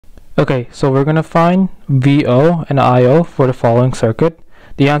Okay, so we're gonna find VO and IO for the following circuit.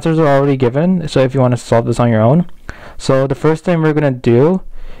 The answers are already given, so if you want to solve this on your own. So the first thing we're gonna do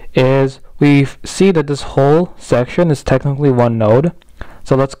is we see that this whole section is technically one node.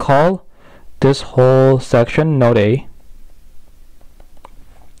 So let's call this whole section node A.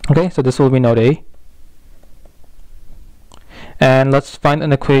 Okay, so this will be node A. And let's find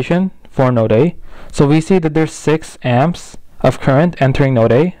an equation for node A. So we see that there's 6 amps of current entering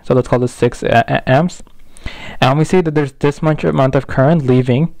node A. So let's call this 6 amps. And we see that there's this much amount of current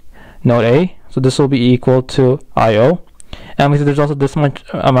leaving node A. So this will be equal to IO. And we see there's also this much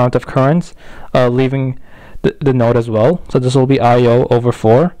amount of currents leaving the node as well. So this will be IO over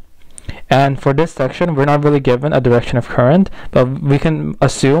 4. And for this section, we're not really given a direction of current, but we can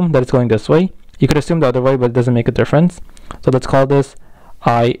assume that it's going this way. You could assume the other way, but it doesn't make a difference. So let's call this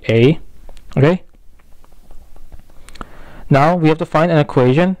IA. Okay. Now we have to find an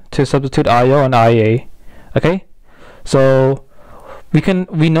equation to substitute IO and IA. Okay. So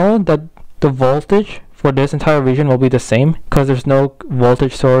we know that the voltage for this entire region will be the same because there's no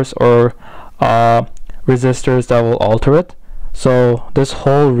voltage source or resistors that will alter it. So this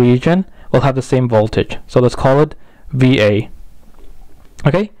whole region will have the same voltage. So let's call it VA.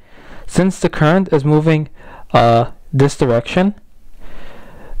 Okay. Since the current is moving this direction,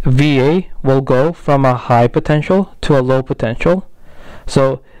 VA will go from a high potential to a low potential.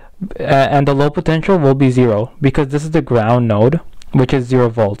 So and the low potential will be 0 because this is the ground node, which is 0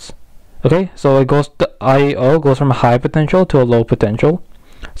 volts. Okay, so it goes, the IO goes from a high potential to a low potential.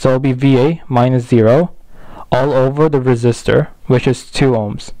 So it'll be VA minus 0 all over the resistor, which is 2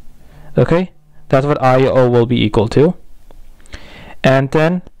 ohms. Okay, that's what IO will be equal to. And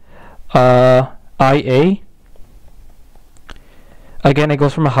then IA, again, it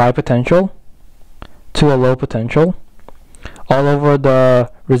goes from a high potential to a low potential all over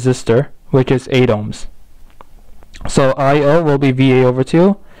the resistor, which is 8 ohms. So IO will be VA over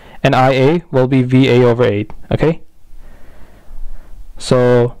 2 and IA will be VA over 8. Okay,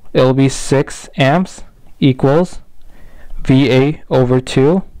 so it'll be 6 amps equals VA over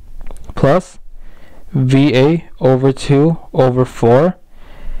 2 plus VA over 2 over 4,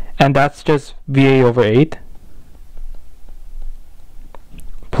 and that's just VA over 8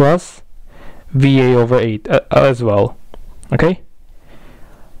 plus VA over 8 as well. Okay,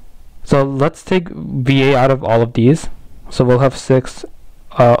 so let's take VA out of all of these. So we'll have 6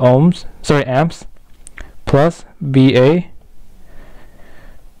 amps plus VA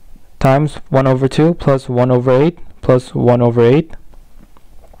times 1 over 2 plus 1 over 8 plus 1 over 8,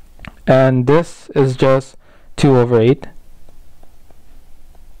 and this is just 2 over 8,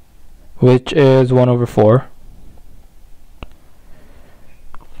 which is 1 over 4.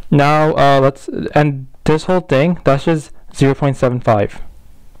 Now and this whole thing, that's just 0.75.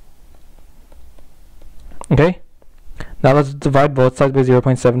 Okay, now let's divide both sides by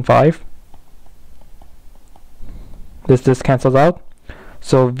 0.75. This cancels out,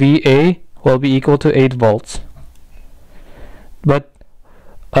 so VA will be equal to 8 volts. But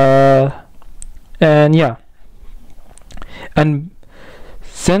and yeah, and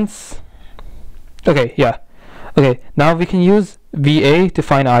since okay, now we can use VA to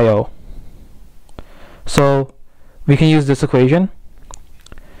find IO. So we can use this equation.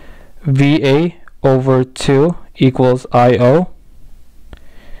 VA over 2 equals IO.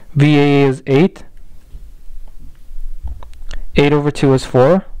 VA is 8. 8 over 2 is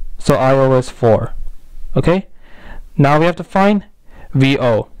 4. So IO is 4. Okay? Now we have to find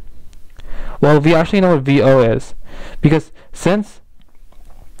VO. Well, we actually know what VO is, because since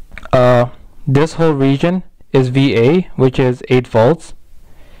this whole region is VA, which is 8 volts,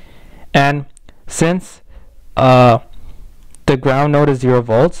 and since the ground node is 0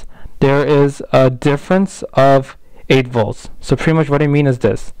 volts, there is a difference of 8 volts. So pretty much what I mean is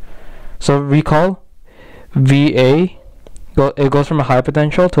this. So recall, VA, it goes from a high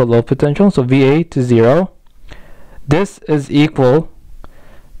potential to a low potential, so VA to 0. This is equal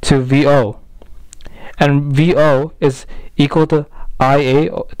to VO, and VO is equal to IA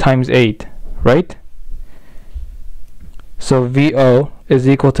times 8, right? So VO is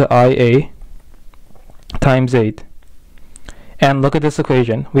equal to IA times 8. And look at this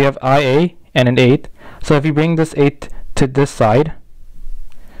equation. We have IA and an 8. So if you bring this 8 to this side,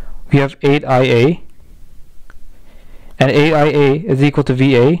 we have 8 IA. And 8 IA is equal to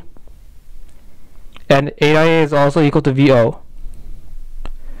VA. And 8 IA is also equal to VO.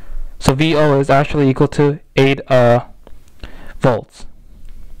 So VO is actually equal to 8 volts.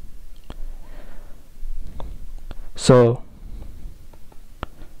 So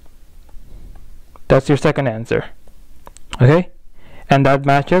that's your second answer. Okay, and that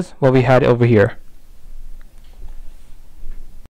matches what we had over here.